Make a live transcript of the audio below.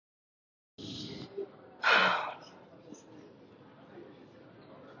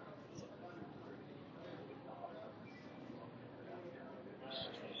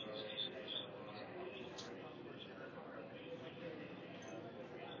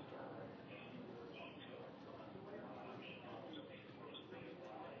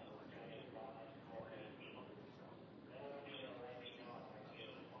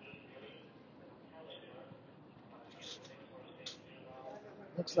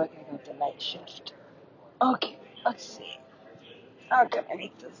Looks like I got the night shift. Okay, let's see. How can I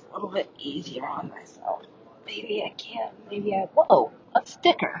make this a little bit easier on myself? Maybe I can. Maybe I. Whoa! A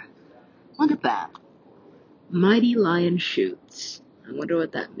sticker. Look at that. Mighty Lion Shoots. I wonder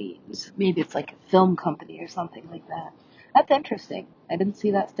what that means. Maybe it's like a film company or something like that. That's interesting. I didn't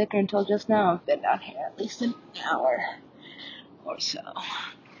see that sticker until just now. I've been down here at least an hour or so.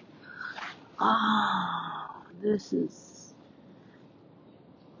 Ah, this is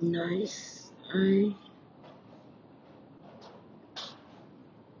nice.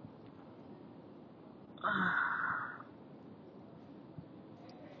 Ah,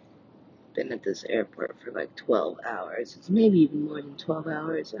 been at this airport for like 12 hours. It's maybe even more than 12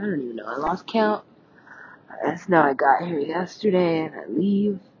 hours. I don't even know. I lost count. I just know I got here yesterday and I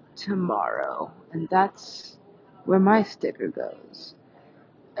leave tomorrow. And that's where my sticker goes.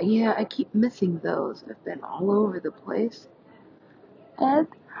 Yeah, I keep missing those. I've been all over the place. And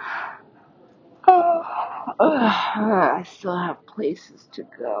I still have places to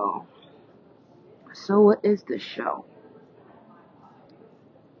go. So what is the show?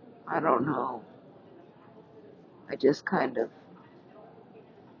 I don't know. I just kind of...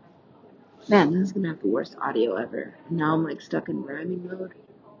 Man, this is gonna have the worst audio ever. Now I'm like stuck in rhyming mode.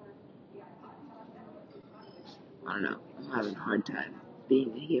 I don't know. I'm having a hard time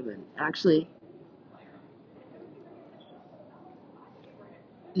being a human. Actually,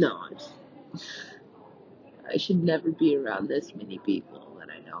 no, I should never be around this many people that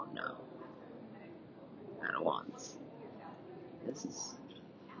I don't know at once. This is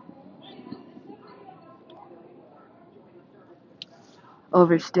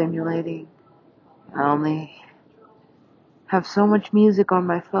overstimulating. I only have so much music on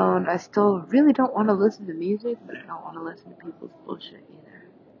my phone. I still really don't want to listen to music, but I don't want to listen to people's bullshit either.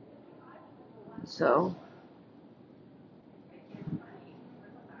 So,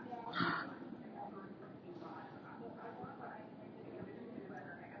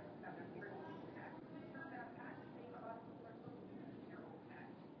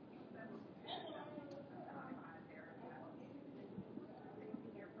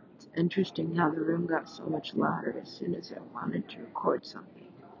 it's interesting how the room got so much louder as soon as I wanted to record something.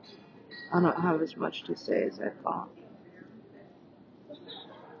 I don't have as much to say as I thought.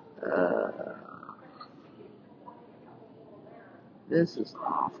 Uh, this is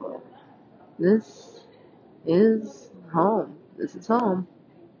awful. This is home. This is home.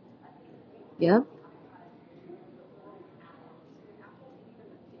 Yep.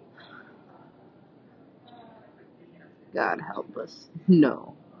 God help us.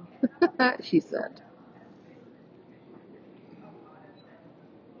 No, she said.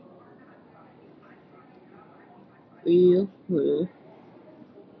 Well,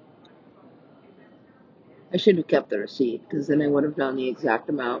 I should have kept the receipt because then I would have known the exact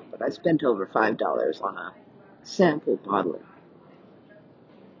amount, but I spent over $5 on a sample bottle.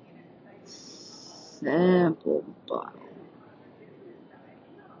 Sample bottle.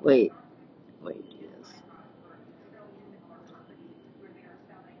 Wait, yes.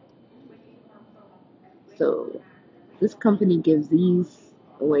 So, this company gives these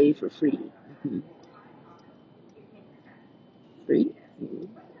away for free. Mhm. Free? Mhm.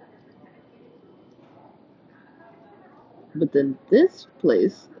 But then this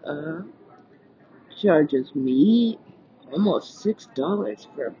place charges me almost $6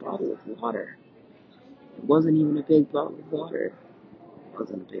 for a bottle of water. It wasn't even a big bottle of water. It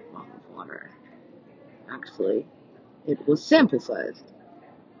wasn't a big bottle of water. Actually, it was sample sized.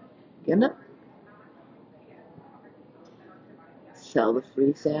 Get it? Sell the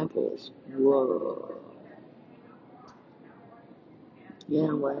free samples. Whoa.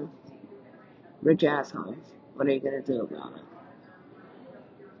 Yeah, well, rich assholes. What are you gonna do about it?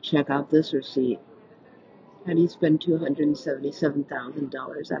 Check out this receipt. How do you spend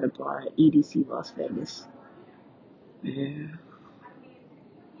 $277,000 at a bar at EDC Las Vegas? Yeah.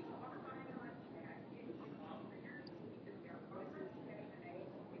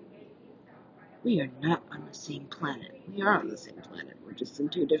 We are not on the same planet. We are on the same planet. We're just in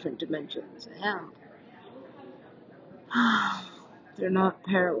two different dimensions. Hell. They're not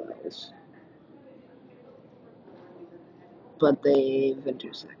parallels, but they've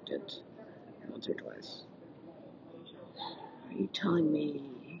intersected once or twice. Are you telling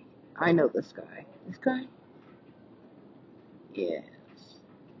me I know this guy? This guy? Yes.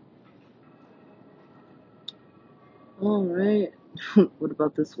 Alright. What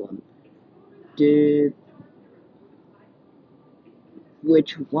about this one? Dude,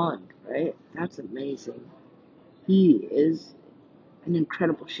 which one, right? That's amazing. He is an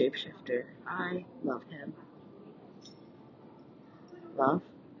incredible shapeshifter. I love him. Love?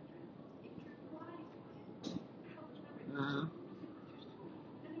 Uh,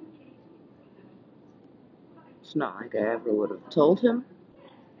 it's not like I ever would have told him.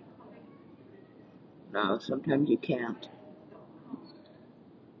 No, sometimes you can't.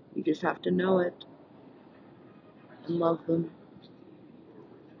 You just have to know it and love them.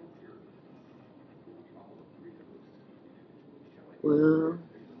 Well,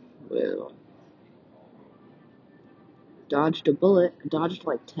 well. Dodged a bullet. Dodged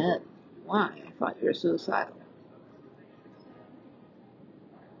like 10. Why? I thought you were suicidal.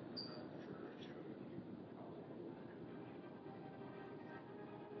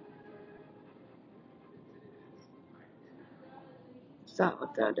 Is that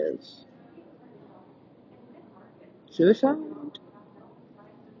what that is? Suicide?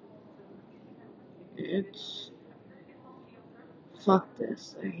 It's... Fuck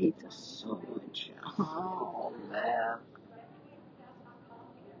this. I hate this so much. Oh, man.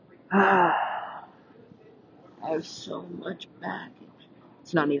 Ah, I have so much baggage.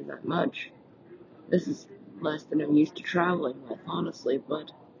 It's not even that much. This is less than I'm used to traveling with, honestly,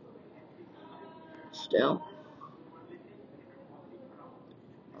 but still,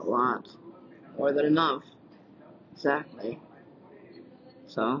 a lot. More than enough. Exactly.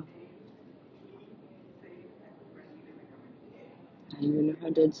 So, even if I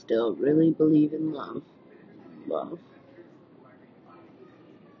did still really believe in love,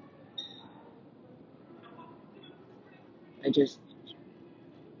 I just,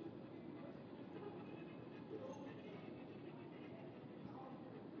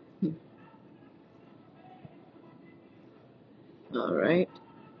 alright.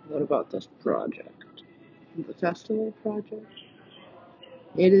 What about this project? The festival project?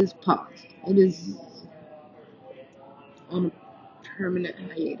 It is paused. It is on a permanent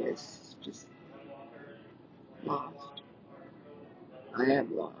hiatus. Just lost. I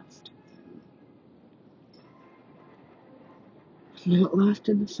am lost. Not lost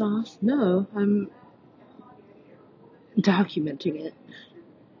in the sauce? No, I'm documenting it.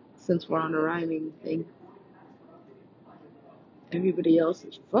 Since we're on a rhyming thing, everybody else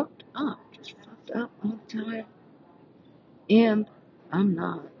is fucked up. Just fucked up all the time. And I'm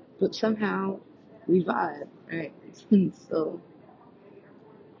not. But somehow we vibe, right? So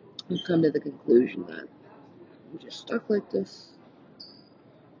I've come to the conclusion that I'm just stuck like this.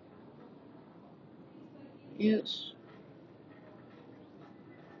 Yes.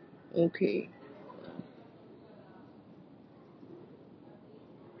 Okay.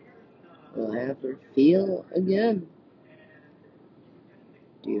 Will I ever feel again?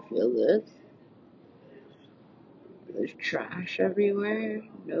 Do you feel this? There's trash everywhere.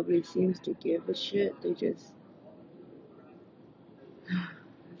 Nobody seems to give a shit. They just are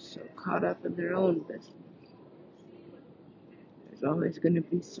so caught up in their own business. There's always going to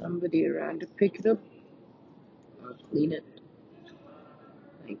be somebody around to pick it up or clean it,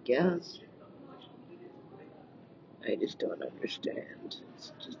 I guess. I just don't understand.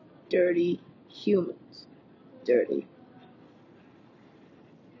 It's just dirty humans. Dirty.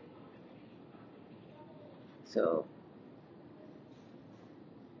 So,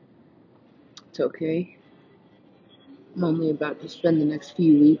 it's okay. I'm only about to spend the next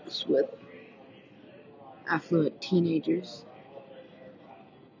few weeks with affluent teenagers.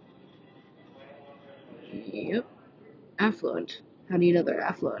 Yep, affluent. How do you know they're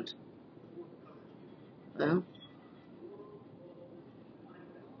affluent? Well,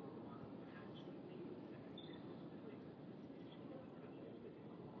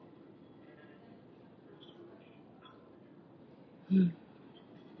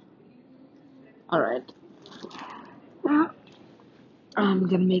 alright. Well, I'm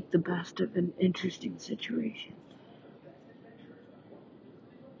gonna make the best of an interesting situation.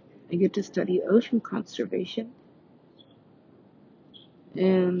 I get to study ocean conservation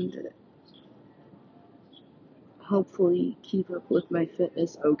and hopefully keep up with my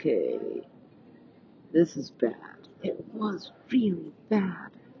fitness. Okay, this is bad. It was really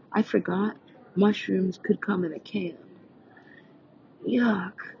bad. I forgot mushrooms could come in a can.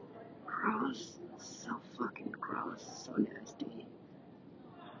 Yuck. Gross. So fucking gross. So nasty.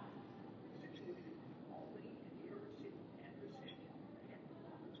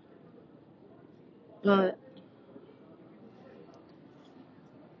 But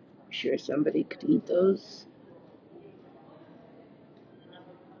I'm sure somebody could eat those.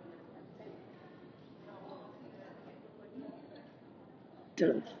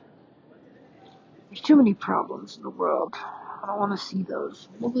 Duh. There's too many problems in the world. I don't want to see those.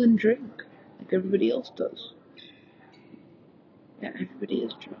 Well, then drink, like everybody else does. Yeah, everybody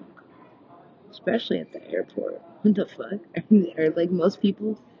is drunk, especially at the airport. What the fuck? Are like most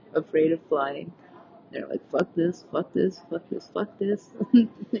people afraid of flying? They're like, fuck this, fuck this, fuck this, fuck this.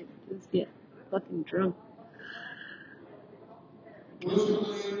 They just get fucking drunk.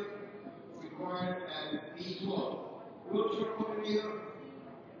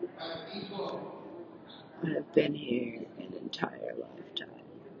 I've been here an entire lifetime.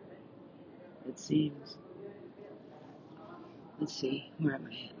 It seems. Let's see, where am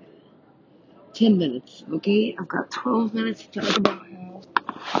I at? 10 minutes, okay? I've got 12 minutes to talk about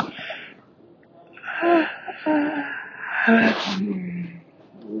how.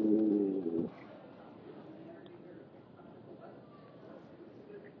 Ooh.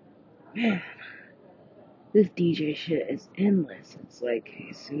 Man, this DJ shit is endless. It's like,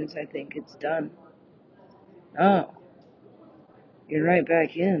 as soon as I think it's done, oh, you're right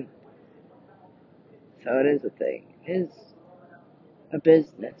back in. So it is a thing. It is a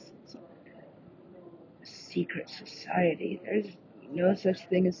business. It's a secret society. There's no such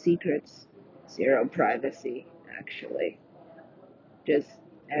thing as secrets. Zero privacy, actually. Just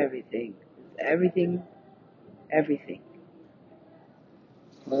everything. Everything. Everything.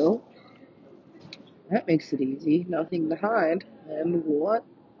 Well, that makes it easy. Nothing to hide. And what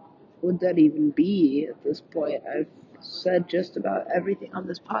would that even be at this point? I've said just about everything on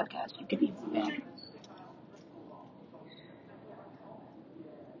this podcast you could even imagine.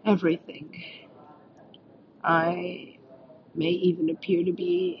 Everything. I may even appear to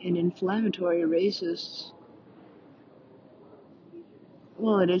be an inflammatory racist.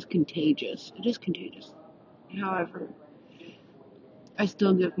 Well, it is contagious. It is contagious. However, I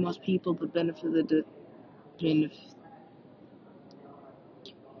still give most people the benefit of the benefit.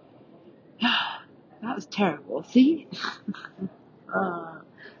 That was terrible. See? uh,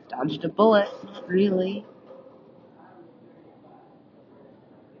 Dodged a bullet. Not really.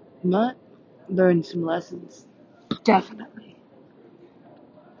 But learned some lessons. Definitely.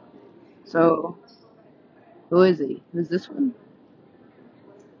 So, who is he? Who's this one?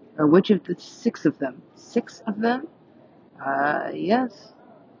 Or which of the six of them? Six of them? Yes.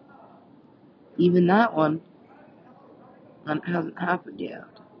 Even that one hasn't happened yet.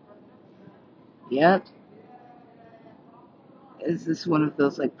 Yet? Is this one of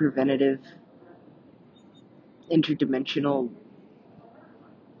those, like, preventative, interdimensional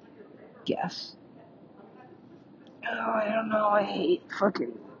guess? Oh, I don't know. I hate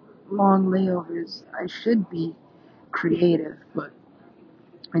fucking long layovers. I should be creative, but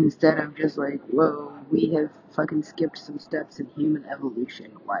instead I'm just like, whoa, we have fucking skipped some steps in human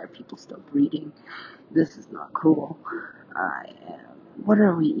evolution. Why are people still breeding? This is not cool. I am. What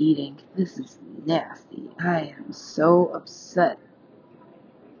are we eating? This is nasty. I am so upset.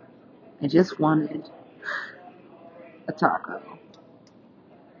 I just wanted a taco.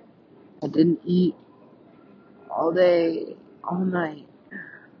 I didn't eat all day, all night.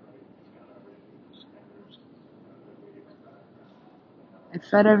 I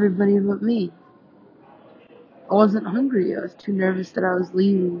fed everybody but me. I wasn't hungry. I was too nervous that I was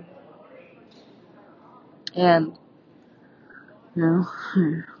leaving. And, you know,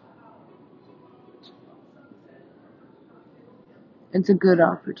 it's a good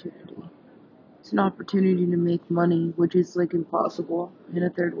opportunity. It's an opportunity to make money, which is like impossible in a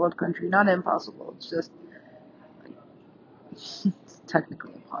third world country. Not impossible, it's just like, it's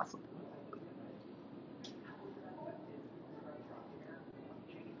technically impossible.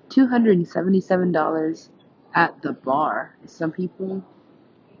 $277 at the bar. Some people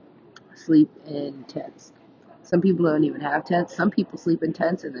sleep in tents. Some people don't even have tents. Some people sleep in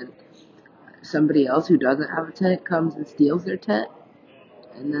tents and then somebody else who doesn't have a tent comes and steals their tent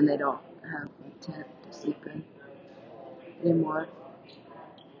and then they don't have a tent to sleep in anymore.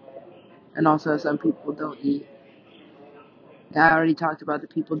 And also some people don't eat. I already talked about the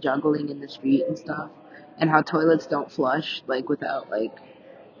people juggling in the street and stuff and how toilets don't flush like without like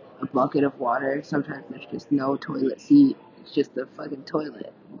a bucket of water. Sometimes there's just no toilet seat. It's just a fucking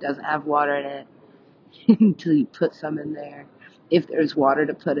toilet. It doesn't have water in it until you put some in there. If there's water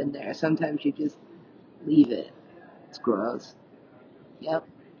to put in there, sometimes you just leave it. It's gross. Yep.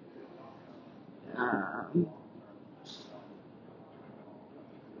 Um,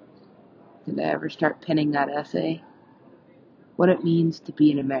 did I ever start penning that essay? What it means to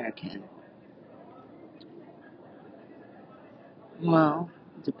be an American. Well,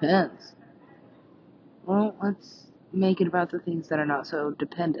 it depends. Well, let's make it about the things that are not so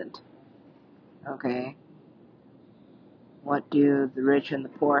dependent. Okay. What do the rich and the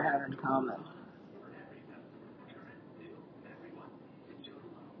poor have in common?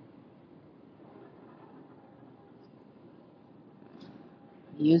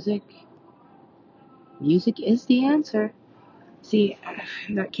 Music, Music is the answer. See,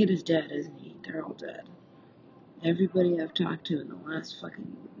 that kid is dead, isn't he? They're all dead. Everybody I've talked to in the last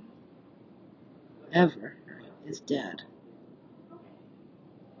fucking ever is dead.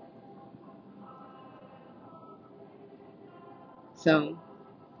 So,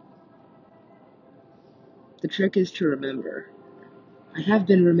 the trick is to remember. I have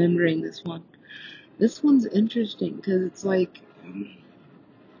been remembering this one. This one's interesting because it's like, I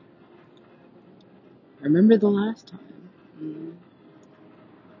remember the last time.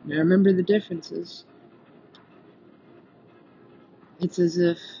 I remember the differences. It's as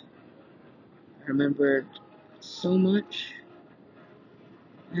if I remembered so much.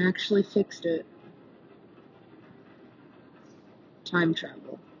 I actually fixed it. Time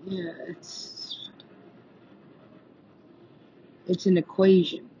travel. Yeah, it's an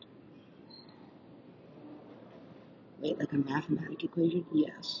equation. Wait, like a mathematic equation?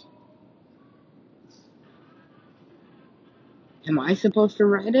 Yes. Am I supposed to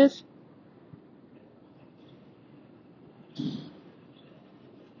write it?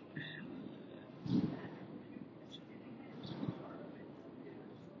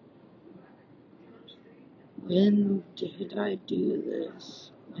 When did I do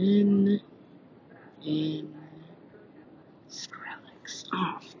this? When in Skrillex?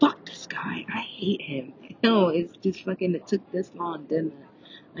 Oh, fuck this guy. I hate him. No, it's just fucking, it took this long, didn't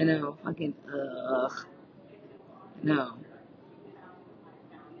it? I know, fucking, ugh. No.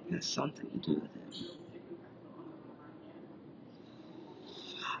 It has something to do with it.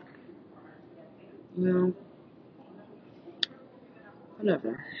 Well,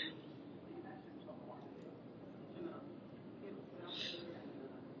 whatever.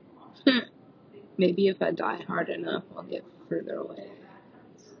 Maybe if I die hard enough, I'll get further away.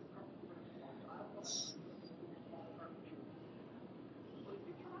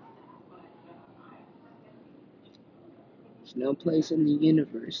 There's no place in the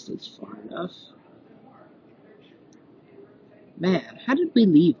universe that's far enough. Man, how did we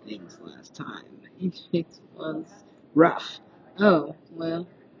leave things last time? It was rough. Oh, well,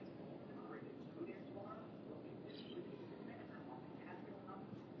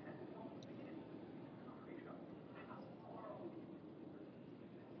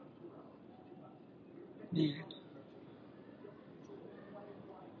 man.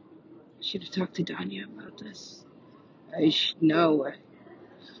 I should have talked to Danya about this. No.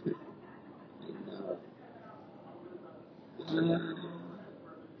 No.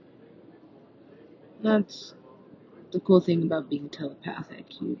 That's the cool thing about being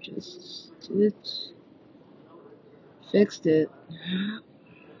telepathic. You just fixed it.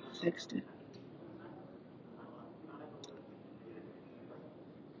 Fixed it.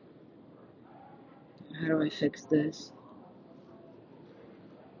 How do I fix this?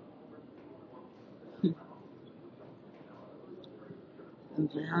 A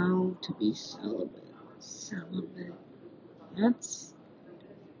vow to be celibate. Celibate. That's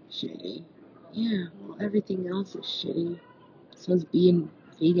shitty. Yeah, well, everything else is shitty. So is being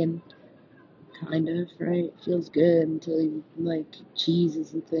vegan, kind of, right? Feels good until you, like, cheese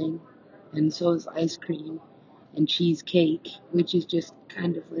is the thing. And so is ice cream and cheesecake, which is just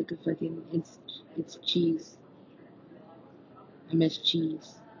kind of like a fucking, it's cheese. I miss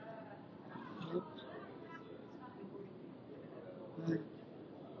cheese. Yep. But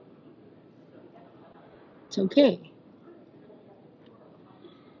it's okay.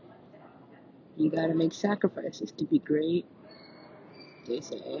 You gotta make sacrifices to be great, they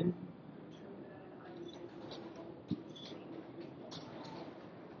say.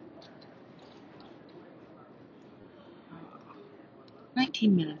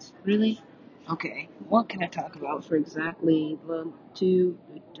 19 minutes, really? Okay, what can I talk about for exactly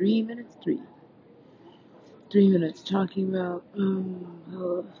 3 minutes? 3 minutes talking about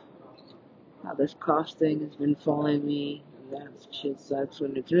how this cough thing has been following me. And that shit sucks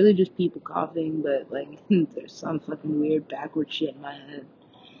when it's really just people coughing, but like there's some fucking weird backward shit in my head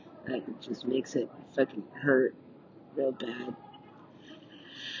that just makes it fucking hurt real bad.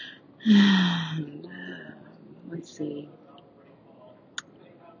 And, let's see.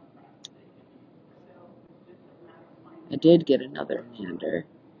 I did get another Nander,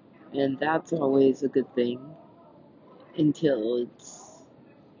 and that's always a good thing until it's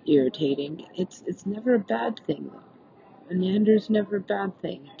irritating. It's never a bad thing though. A Nander's never a bad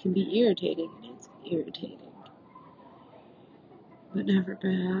thing. It can be irritating, and it's irritating, but never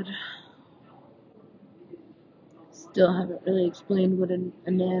bad. Still haven't really explained what a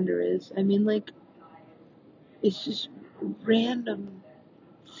Nander is. I mean, like, it's just a random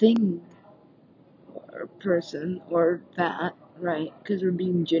thing or person or that, right? Because we're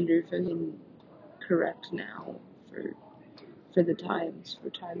being gender fucking correct now for for time's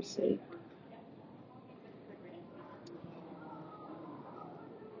sake.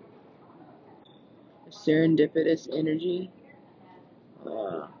 Serendipitous energy?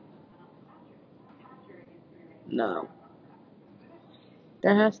 Uh, no.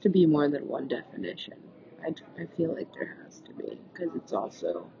 There has to be more than one definition. I feel like there has to be, because it's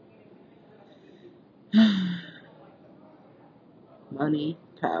also money,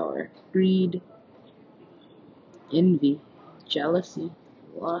 power, greed, envy, jealousy,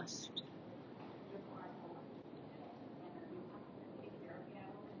 lust.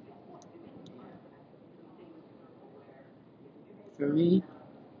 For me,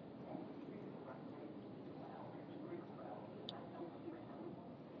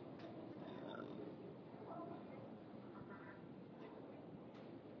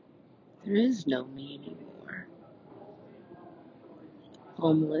 there is no me anymore.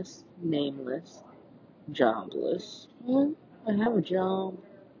 Homeless, nameless, jobless. Well, I have a job.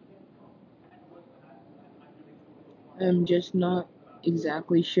 I'm just not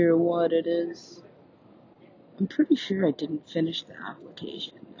exactly sure what it is. I'm pretty sure I didn't finish the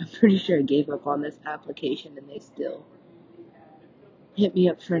application. I'm pretty sure I gave up on this application and they still hit me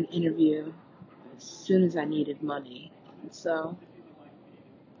up for an interview as soon as I needed money. And so,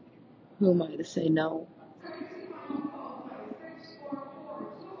 who am I to say no?